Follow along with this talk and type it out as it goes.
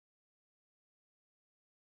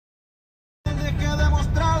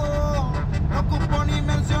ocupo ni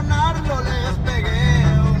mencionarlo, les pegué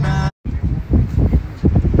una.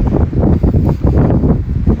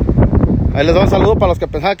 Ahí les doy un saludo para los que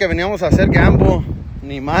pensaban que veníamos a hacer gambo.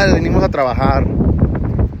 Ni madre, venimos a trabajar.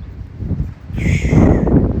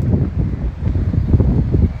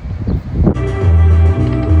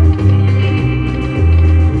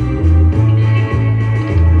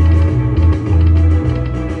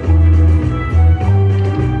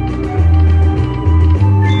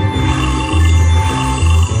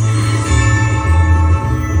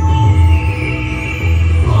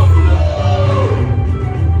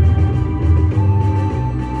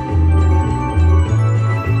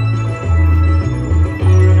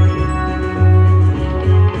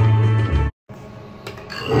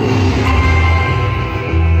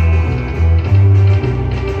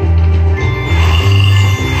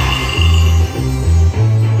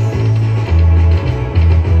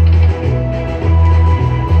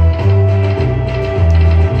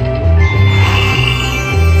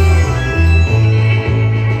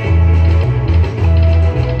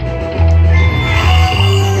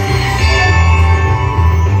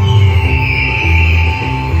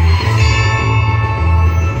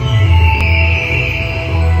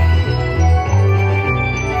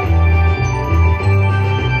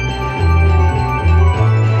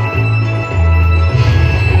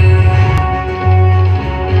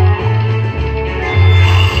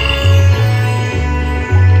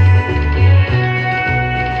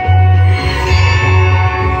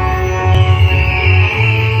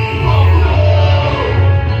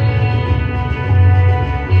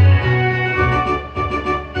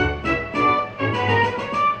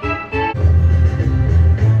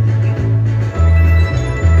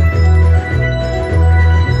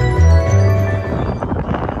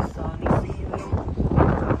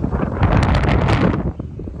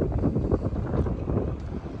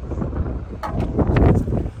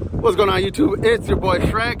 What's going on, YouTube? It's your boy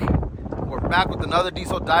Shrek. We're back with another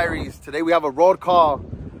Diesel Diaries. Today we have a road call.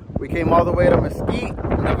 We came all the way to Mesquite,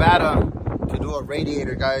 Nevada to do a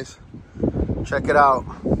radiator, guys. Check it out.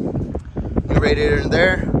 New radiator in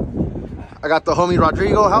there. I got the homie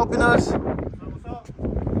Rodrigo helping us.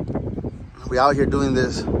 We out here doing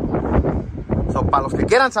this. So, para los que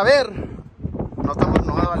quieran saber, no estamos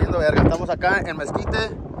nomás valiendo verga. Estamos acá en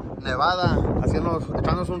Mesquite, Nevada,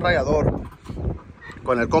 echándonos un radiador.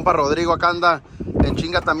 Con el compa Rodrigo acá anda en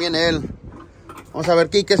chinga también él. Vamos a ver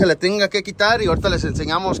qué se le tenga que quitar y ahorita les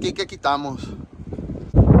enseñamos qué quitamos.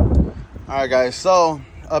 Alright guys, so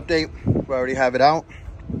update, we already have it out.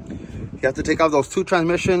 You have to take off those two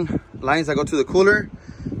transmission lines that go to the cooler.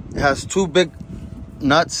 It has two big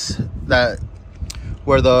nuts that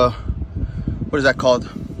where the, what is that called?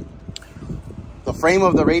 The frame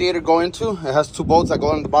of the radiator go into. It has two bolts that go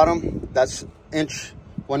on the bottom. That's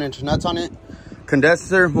 1 inch nuts on it.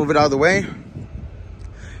 Condenser, move it out of the way.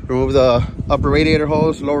 Remove the upper radiator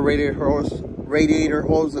hose, lower radiator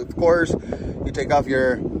hose, of course. You take off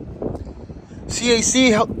your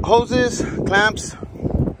CAC hoses, clamps.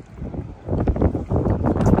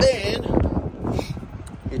 Then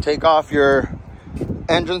you take off your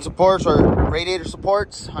engine supports or radiator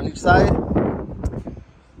supports on each side.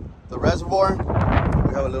 The reservoir,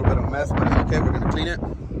 we have a little bit of a mess, but it's okay, we're gonna clean it.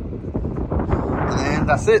 And then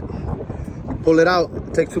that's it. Pull it out.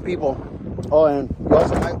 It takes two people. Oh, and you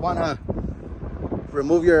also might want to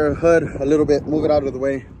remove your hood a little bit, move it out of the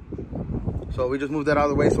way. So we just moved that out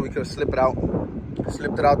of the way so we could slip it out.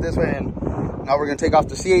 Slipped it out this way, and now we're going to take off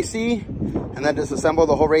the CAC and then disassemble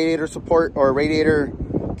the whole radiator support or radiator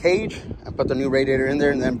cage and put the new radiator in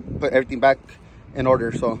there and then put everything back in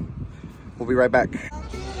order. So we'll be right back.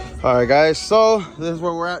 All right, guys. So this is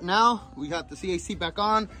where we're at now. We got the CAC back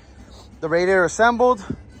on, the radiator assembled.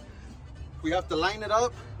 We have to line it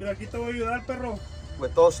up. Mira, aquí te voy a ayudar, perro.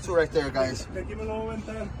 With those two right there, guys. Aquí me lo voy a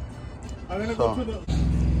aventar. I'm gonna go to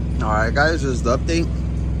the... All right, guys, this is the update.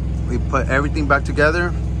 We put everything back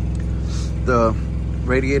together. The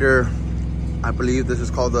radiator, I believe this is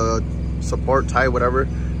called the support tie, whatever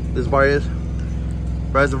this bar is.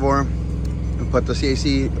 Reservoir. We put the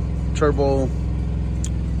CAC turbo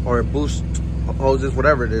or boost hoses,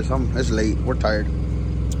 whatever it is. It's late. We're tired.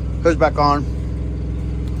 Hood's back on.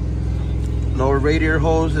 Lower radiator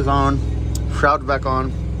hose is on. Shroud back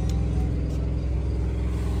on.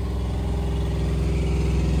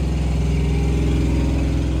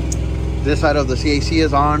 This side of the CAC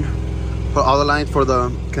is on. Put all the lines for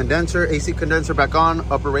the condenser, AC condenser back on.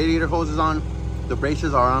 Upper radiator hose is on. The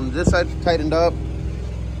braces are on this side, tightened up.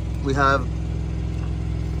 We have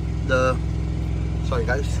the, sorry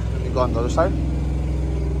guys, let me go on the other side.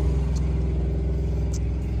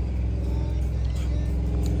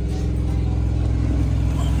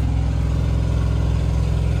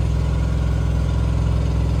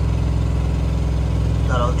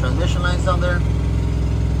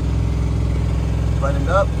 Starting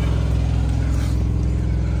it up.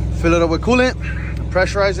 Fill it up with coolant.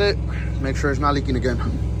 Pressurize it. Make sure it's not leaking again.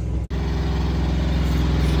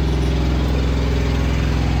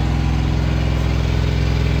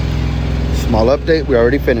 Small update, we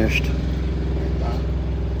already finished.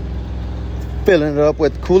 Filling it up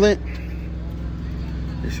with coolant.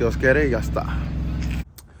 Y si os quiere, ya está.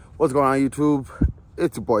 What's going on, YouTube?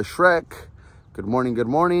 It's your boy Shrek. Good morning,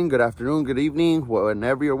 good afternoon, good evening,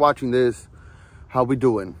 whenever you're watching this. How we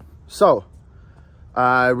doing? So,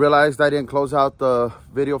 I realized I didn't close out the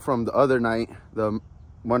video from the other night. The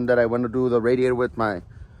one that I went to do the radiator with my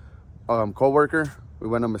co-worker. We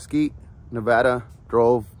went to Mesquite, Nevada.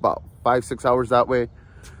 Drove about 5-6 hours that way,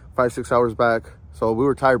 5-6 hours back. So we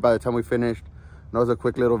were tired by the time we finished. And that was a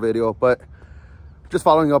quick little video, but just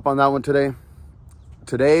following up on that one today.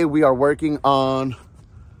 Today we are working on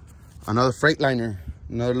another Freightliner,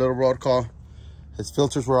 another little Roadcall. His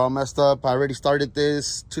filters were all messed up. I already started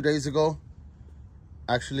this 2 days ago.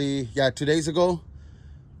 Actually, yeah, 2 days ago.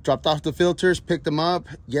 Dropped off the filters, picked them up.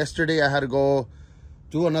 Yesterday I had to go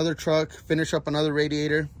do another truck, finish up another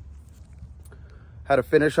radiator. Had to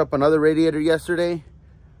finish up another radiator yesterday.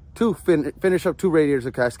 Finish up 2 radiators,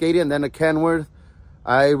 a Cascadia and then a Kenworth.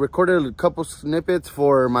 I recorded a couple snippets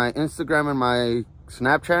for my Instagram and my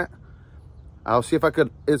Snapchat. I'll see if I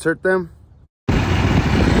could insert them.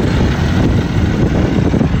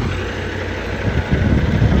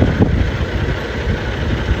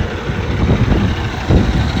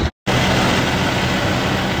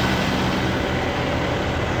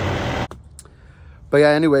 But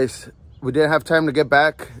yeah, anyways, we didn't have time to get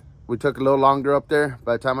back. We took a little longer up there.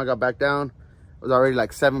 By the time I got back down, it was already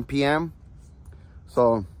like 7 p.m.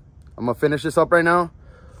 So I'm gonna finish this up right now.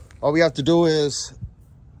 All we have to do is,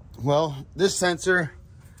 well, this sensor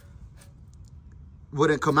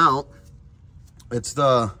wouldn't come out. It's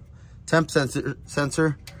the temp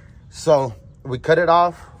sensor. So we cut it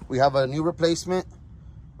off. We have a new replacement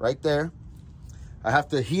right there. I have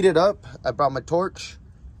to heat it up. I brought my torch.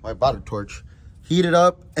 I bought a torch. Heat it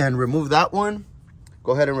up and remove that one.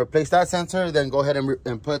 Go ahead and replace that sensor. Then go ahead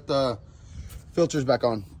and put the filters back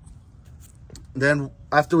on. Then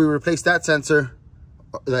after we replace that sensor,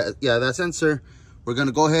 that sensor, we're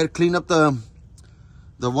gonna go ahead, clean up the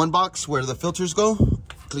one box where the filters go.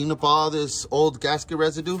 Clean up all this old gasket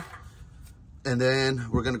residue. And then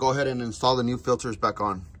we're gonna go ahead and install the new filters back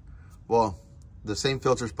on. Well, the same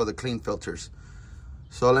filters, but the clean filters.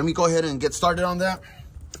 So let me go ahead and get started on that.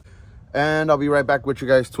 And I'll be right back with you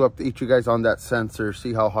guys to update you guys on that sensor,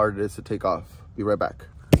 see how hard it is to take off. Be right back.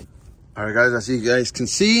 All right, guys, as you guys can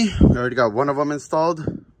see, I already got one of them installed.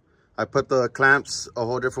 I put the clamps a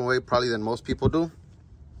whole different way probably than most people do.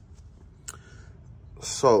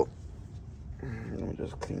 So, let me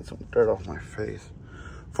just clean some dirt off my face.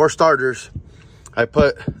 For starters, I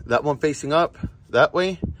put that one facing up that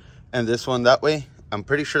way and this one that way. I'm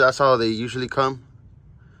pretty sure that's how they usually come.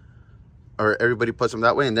 Or everybody puts them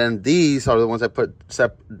that way. And then these are the ones I put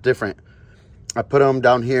different. I put them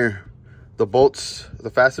down here. The bolts, the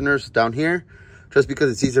fasteners down here. Just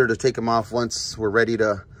because it's easier to take them off once we're ready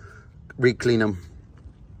to re-clean them.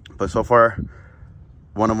 But so far,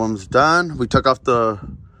 one of them's done. We took off the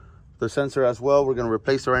sensor as well. We're going to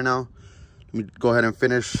replace it right now. Let me go ahead and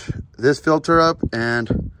finish this filter up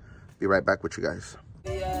and be right back with you guys.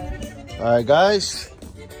 All right, guys.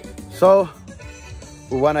 So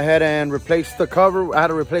we went ahead and replaced the cover. I had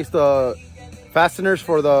to replace the fasteners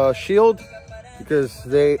for the shield because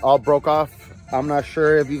they all broke off. I'm not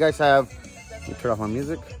sure if you guys have, let me turn off my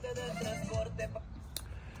music.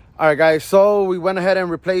 All right, guys, so we went ahead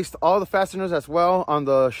and replaced all the fasteners as well on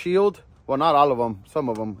the shield. Well, not all of them, some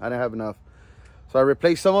of them. I didn't have enough. So I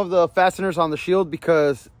replaced some of the fasteners on the shield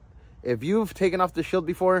because if you've taken off the shield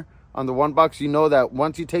before on the one box, you know that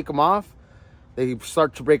once you take them off, they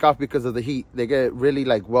start to break off because of the heat. They get really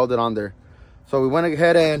like welded on there. So we went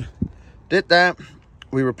ahead and did that.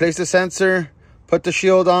 We replaced the sensor, put the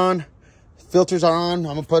shield on, filters are on.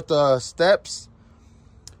 I'm gonna put the steps,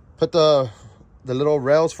 put the little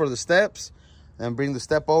rails for the steps, and bring the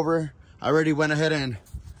step over. I already went ahead and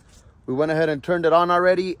turned it on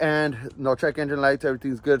already, and no check engine lights,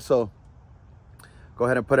 everything's good. So go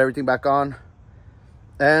ahead and put everything back on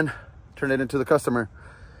and turn it into the customer.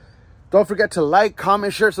 Don't forget to like,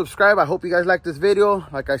 comment, share, subscribe. I hope you guys liked this video.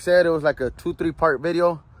 Like I said, it was like a 2-3 part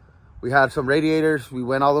video. We had some radiators. We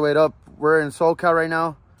went all the way up. We're in SoCal right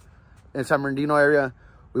now, in San Bernardino area.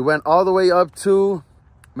 We went all the way up to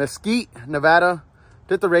Mesquite, Nevada.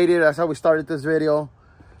 Did the radiator. That's how we started this video.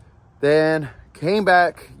 Then came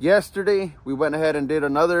back yesterday. We went ahead and did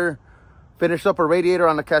finished up a radiator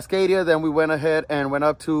on the Cascadia. Then we went ahead and went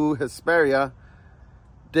up to Hesperia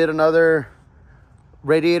did another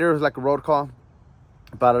Radiator, like a road call,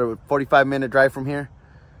 about a 45-minute drive from here.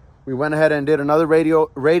 We went ahead and did another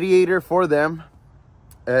Radiator for them.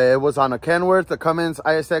 It was on a Kenworth, a Cummins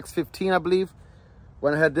ISX 15, I believe.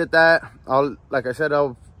 Went ahead and did that. Like I said,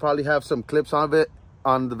 I'll probably have some clips of it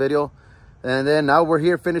on the video. And then now we're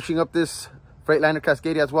here finishing up this Freightliner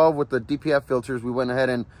Cascadia as well with the DPF filters. We went ahead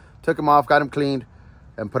and took them off, got them cleaned,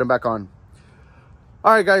 and put them back on.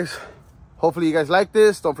 All right, guys. Hopefully you guys like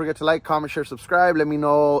this. Don't forget to like, comment, share, subscribe. Let me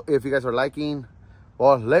know if you guys are liking.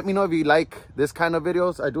 Well, let me know if you like this kind of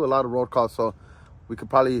videos. I do a lot of road calls, so we could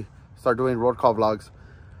probably start doing road call vlogs.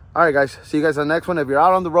 All right, guys. See you guys on the next one. If you're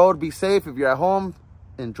out on the road, be safe. If you're at home,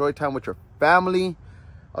 enjoy time with your family.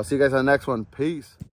 I'll see you guys on the next one. Peace.